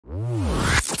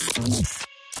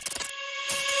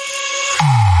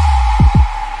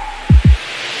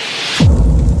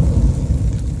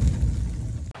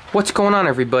What's going on,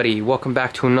 everybody? Welcome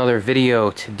back to another video.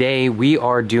 Today we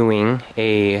are doing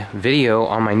a video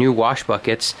on my new wash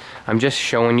buckets. I'm just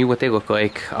showing you what they look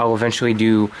like. I'll eventually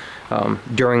do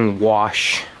during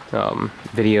wash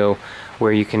video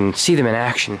where you can see them in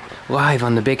action live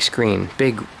on the big screen,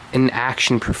 big in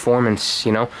action performance,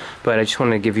 you know. But I just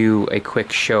wanted to give you a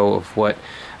quick show of what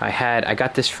I had. I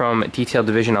got this from Detail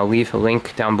Division. I'll leave a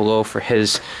link down below for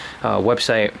his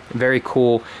website. Very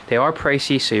cool. They are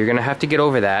pricey, so you're gonna have to get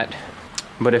over that.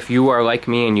 But if you are like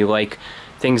me and you like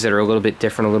things that are a little bit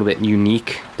different, a little bit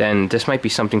unique, then this might be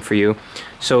something for you.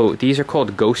 So these are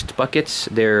called Ghost buckets.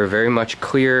 They're very much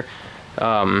clear.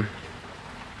 It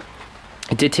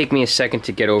did take me a second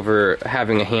to get over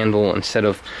having a handle instead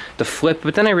of the flip,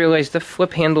 but then I realized the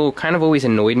flip handle kind of always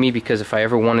annoyed me, because if I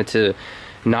ever wanted to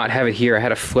not have it here, I had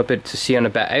to flip it to see on the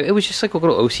back. It was just like a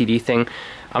little OCD thing.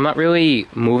 I'm not really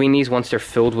moving these once they're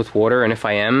filled with water, and if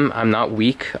I am, I'm not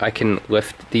weak. I can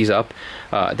lift these up.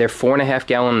 They're 4.5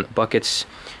 gallon buckets,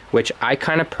 which I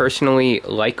kind of personally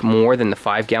like more than the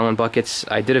 5 gallon buckets.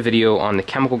 I did a video on the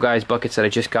Chemical Guys buckets that I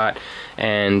just got,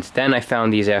 and then I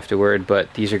found these afterward,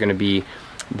 but these are going to be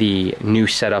the new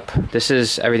setup. This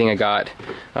is everything I got.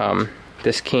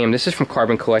 This is from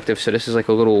Carbon Collective, so this is like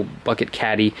a little bucket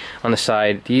caddy on the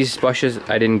side. These brushes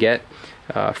I didn't get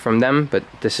from them, but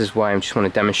this is why I just want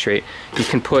to demonstrate. You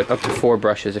can put up to 4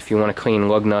 brushes if you want to clean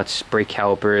lug nuts, brake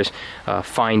calipers,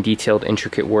 fine detailed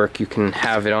intricate work. You can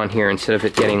have it on here instead of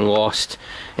it getting lost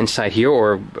inside here,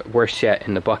 or worse yet,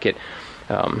 in the bucket.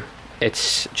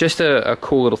 It's just a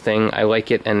cool little thing. I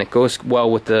like it, and it goes well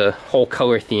with the whole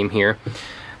color theme here.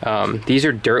 These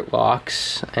are dirt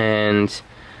locks, and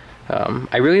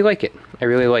I really like it. I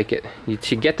really like it.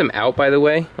 To get them out, by the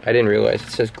way, I didn't realize it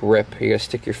says grip. You gotta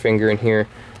stick your finger in here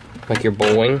like you're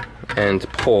bowling and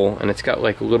pull, and it's got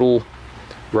like little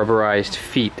rubberized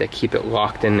feet that keep it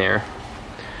locked in there,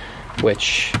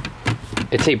 which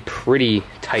it's a pretty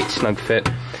tight, snug fit.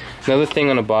 Another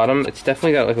thing on the bottom, it's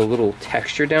definitely got like a little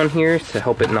texture down here to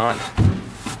help it not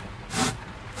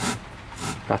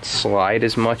slide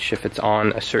as much if it's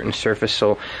on a certain surface,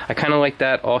 so I kind of like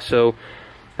that. Also,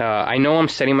 I know I'm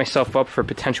setting myself up for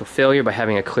potential failure by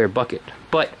having a clear bucket,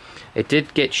 but it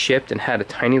did get shipped and had a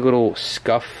tiny little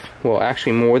scuff. Well,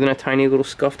 actually more than a tiny little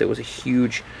scuff. There was a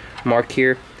huge mark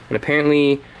here, and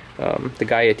apparently the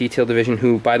guy at Detail Division,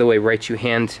 who, by the way, writes you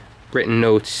handwritten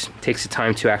notes, takes the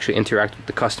time to actually interact with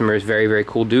the customer, is very, very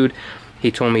cool dude. He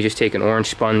told me just take an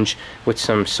orange sponge with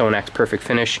some Sonax Perfect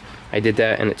Finish. I did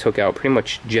that, and it took out pretty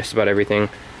much just about everything,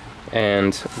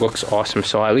 and looks awesome.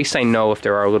 So at least I know if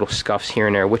there are little scuffs here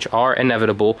and there, which are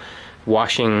inevitable,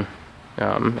 washing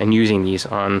and using these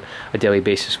on a daily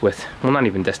basis with, well, not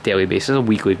even just daily basis, a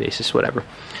weekly basis, whatever.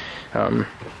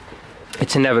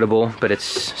 It's inevitable, but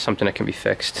it's something that can be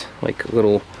fixed, like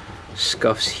little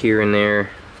scuffs here and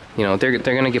there. You know, they're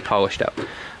gonna get polished up.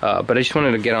 But I just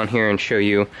wanted to get on here and show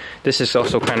you. This is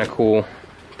also kind of cool.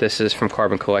 This is from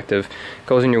Carbon Collective.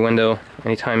 Goes in your window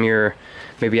anytime you're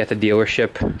maybe at the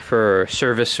dealership for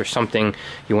service or something.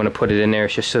 You want to put it in there.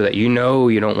 It's just so that you know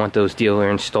you don't want those dealer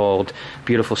installed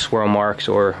beautiful swirl marks,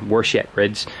 or worse yet,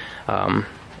 rids,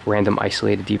 random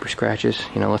isolated deeper scratches.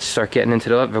 You know, let's start getting into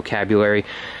the vocabulary.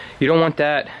 You don't want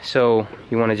that, so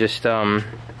you want to just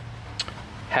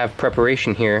have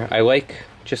preparation here. I like,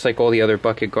 just like all the other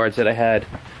bucket guards that I had,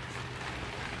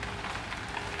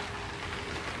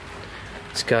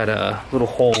 it's got little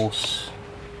holes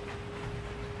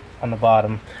on the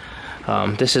bottom.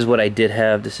 This is what I did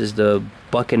have. This is the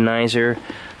Bucketizer.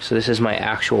 So this is my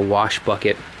actual wash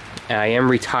bucket. I am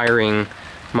retiring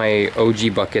my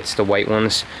OG buckets, the white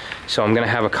ones. So I'm gonna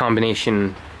have a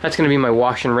combination. That's gonna be my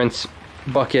wash and rinse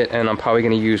bucket, and I'm probably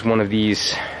gonna use one of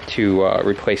these to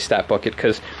replace that bucket,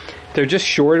 because they're just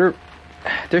shorter.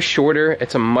 They're shorter.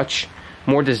 It's a much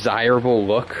more desirable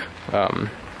look,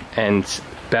 and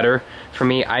better for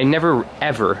me. I never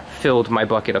ever filled my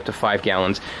bucket up to 5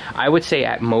 gallons. I would say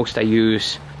at most I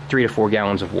use 3 to 4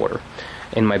 gallons of water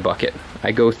in my bucket.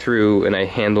 I go through and I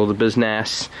handle the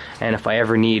business, and if I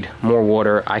ever need more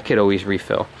water, I could always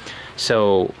refill.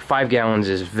 So 5 gallons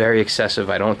is very excessive.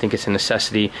 I don't think it's a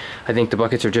necessity. I think the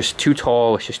buckets are just too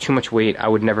tall. It's just too much weight. I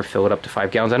would never fill it up to 5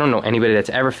 gallons. I don't know anybody that's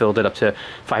ever filled it up to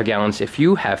 5 gallons. If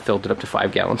you have filled it up to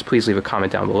 5 gallons, please leave a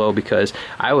comment down below, because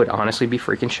I would honestly be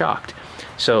freaking shocked.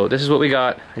 So this is what we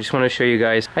got. I just wanted to show you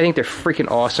guys. I think they're freaking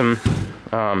awesome.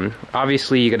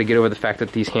 Obviously, you got to get over the fact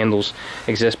that these handles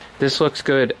exist. This looks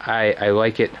good. I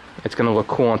like it. It's gonna look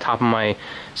cool on top of my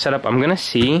setup. I'm gonna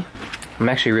see. I'm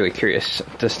actually really curious.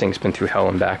 This thing's been through hell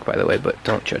and back, by the way, but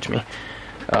don't judge me.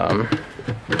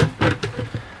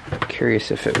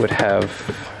 Curious if it would have.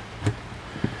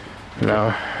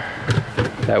 No,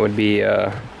 that would be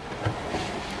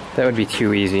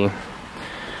too easy.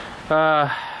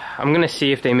 I'm gonna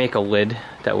see if they make a lid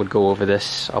that would go over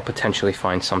this. I'll potentially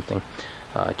find something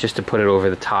just to put it over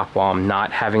the top while I'm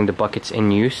not having the buckets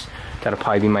in use. That'll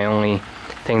probably be my only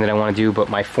thing that I want to do, but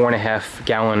my 4.5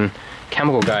 gallon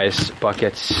Chemical Guys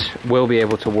buckets will be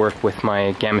able to work with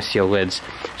my Gamma Seal lids.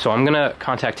 So I'm gonna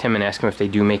contact him and ask him if they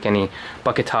do make any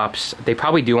bucket tops. They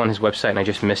probably do on his website and I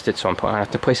just missed it, so I'm gonna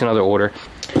have to place another order.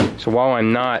 So while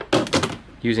I'm not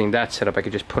using that setup, I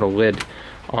could just put a lid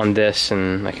on this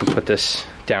and I can put this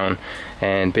down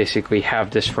and basically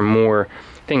have this for more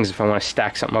things. If I want to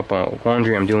stack something up on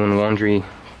laundry, I'm doing laundry,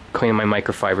 cleaning my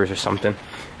microfibers or something.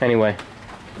 Anyway,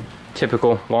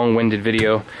 typical long-winded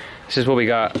video. This is what we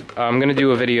got. I'm gonna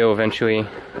do a video eventually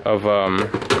of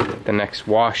the next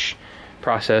wash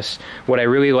process. What I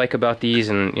really like about these,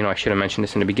 and you know, I should have mentioned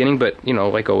this in the beginning, but you know,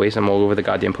 like always, I'm all over the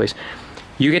goddamn place.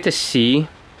 You get to see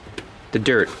the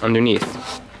dirt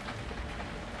underneath.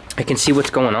 I can see what's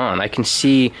going on. I can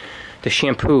see the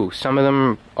shampoo. Some of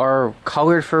them are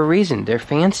colored for a reason. They're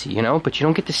fancy, you know, but you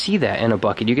don't get to see that in a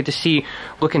bucket. You get to see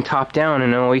looking top down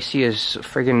and all you see is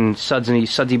friggin'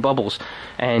 sudsy bubbles.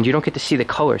 And you don't get to see the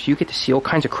colors. You get to see all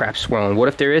kinds of crap swirling. What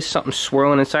if there is something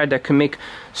swirling inside that could make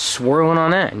swirling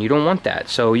on that? And you don't want that.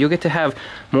 So you'll get to have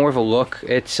more of a look.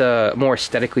 It's more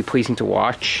aesthetically pleasing to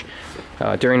watch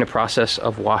during the process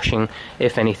of washing.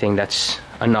 If anything, that's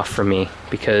enough for me,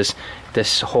 because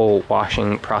this whole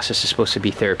washing process is supposed to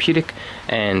be therapeutic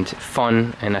and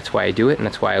fun, and that's why I do it, and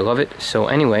that's why I love it. So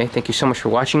anyway, thank you so much for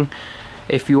watching.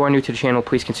 If you are new to the channel,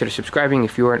 please consider subscribing.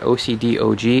 If you are an OCD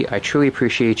OG, I truly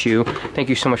appreciate you. Thank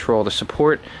you so much for all the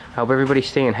support. I hope everybody's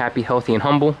staying happy, healthy, and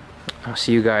humble. I'll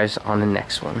see you guys on the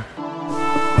next one.